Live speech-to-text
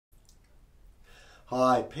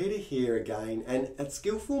Hi, Peter here again, and at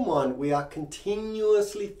Skillful Mind we are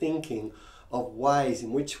continuously thinking of ways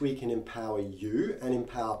in which we can empower you and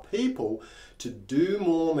empower people to do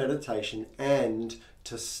more meditation and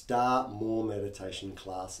to start more meditation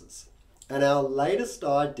classes. And our latest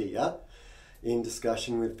idea in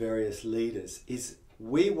discussion with various leaders is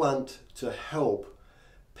we want to help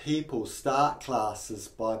people start classes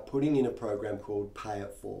by putting in a program called Pay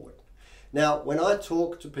It Forward. Now, when I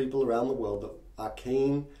talk to people around the world that are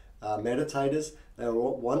keen meditators, they're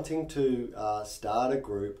wanting to start a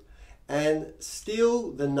group, and still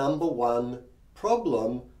the number one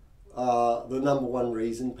problem, the number one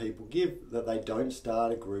reason people give that they don't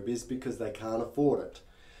start a group is because they can't afford it.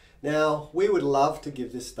 Now, we would love to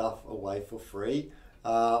give this stuff away for free,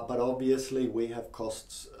 but obviously we have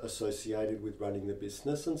costs associated with running the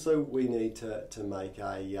business, and so we need to make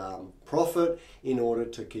a profit in order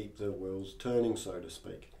to keep the wheels turning, so to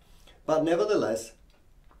speak. But nevertheless,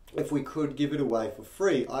 if we could give it away for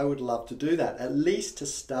free, I would love to do that, at least to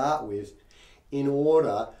start with, in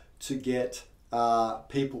order to get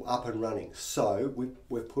people up and running. So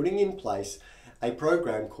we're putting in place a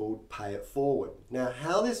program called Pay It Forward. Now,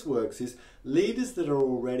 how this works is leaders that are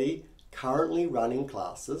already currently running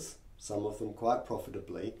classes, some of them quite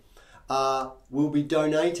profitably, will be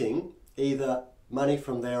donating either money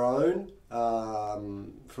from their own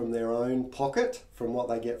pocket, from what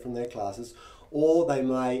they get from their classes, or they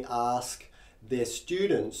may ask their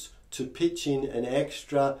students to pitch in an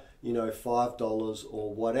extra, $5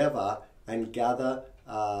 or whatever, and gather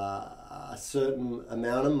a certain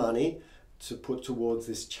amount of money to put towards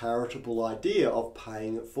this charitable idea of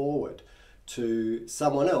paying it forward to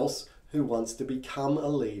someone else who wants to become a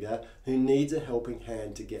leader, who needs a helping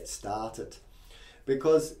hand to get started.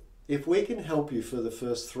 Because if we can help you for the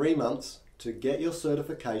first 3 months to get your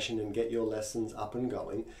certification and get your lessons up and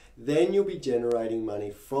going, then you'll be generating money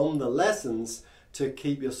from the lessons to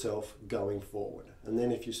keep yourself going forward. And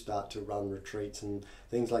then if you start to run retreats and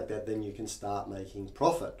things like that, then you can start making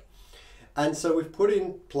profit. And so we've put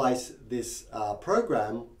in place this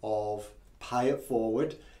program of Pay It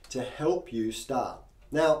Forward to help you start.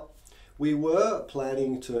 Now, we were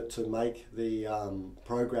planning to make the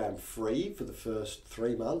program free for the first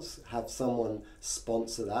 3 months, have someone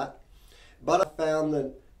sponsor that. But I found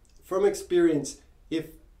that from experience, if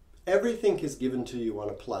everything is given to you on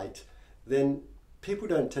a plate, then people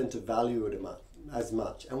don't tend to value it as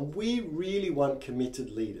much. And we really want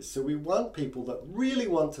committed leaders. So we want people that really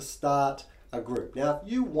want to start a group. Now,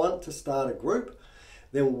 if you want to start a group,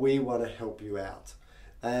 then we want to help you out.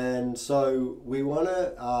 And so we want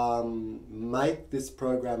to make this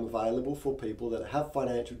program available for people that have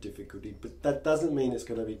financial difficulty, but that doesn't mean it's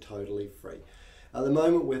going to be totally free. At the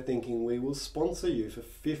moment, we're thinking we will sponsor you for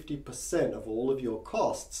 50% of all of your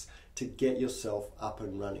costs to get yourself up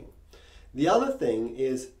and running. The other thing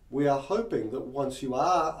is we are hoping that once you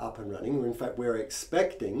are up and running, or in fact we're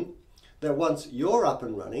expecting that once you're up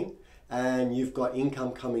and running and you've got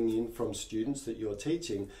income coming in from students that you're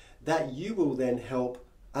teaching, that you will then help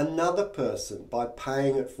another person by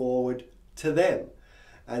paying it forward to them.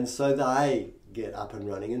 And so they get up and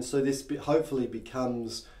running. And so this hopefully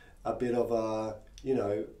becomes a bit of a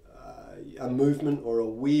movement or a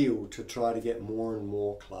wheel to try to get more and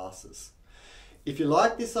more classes. If you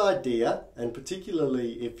like this idea, and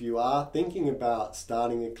particularly if you are thinking about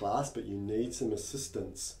starting a class but you need some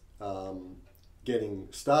assistance getting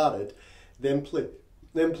started, then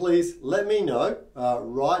please let me know,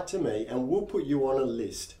 write to me, and we'll put you on a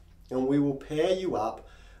list, and we will pair you up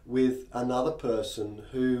with another person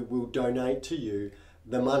who will donate to you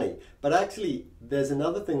the money. But actually, there's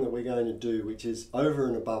another thing that we're going to do, which is over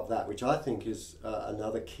and above that, which I think is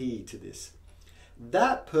another key to this.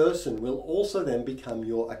 That person will also then become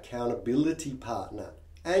your accountability partner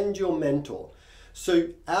and your mentor. So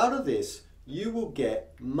out of this, you will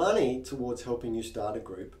get money towards helping you start a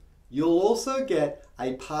group. You'll also get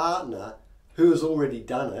a partner who has already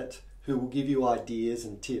done it, who will give you ideas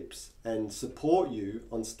and tips and support you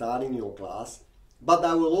on starting your class, but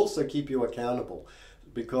they will also keep you accountable.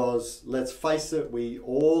 Because let's face it, we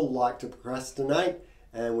all like to procrastinate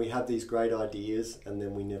and we have these great ideas and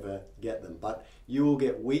then we never get them. But you will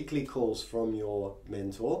get weekly calls from your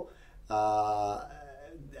mentor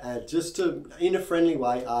just to, in a friendly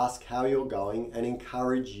way, ask how you're going and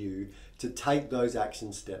encourage you to take those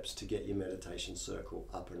action steps to get your meditation circle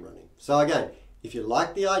up and running. So again, if you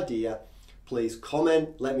like the idea, please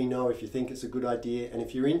comment, let me know if you think it's a good idea, and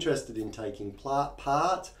if you're interested in taking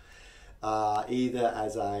part, either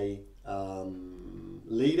as a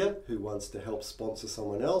leader who wants to help sponsor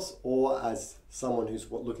someone else, or as someone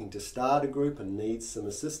who's looking to start a group and needs some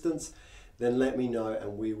assistance, then let me know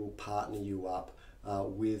and we will partner you up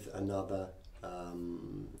with another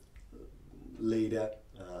leader,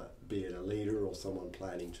 be it a leader or someone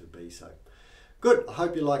planning to be so. Good, I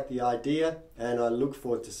hope you like the idea, and I look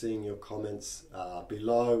forward to seeing your comments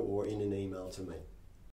below or in an email to me.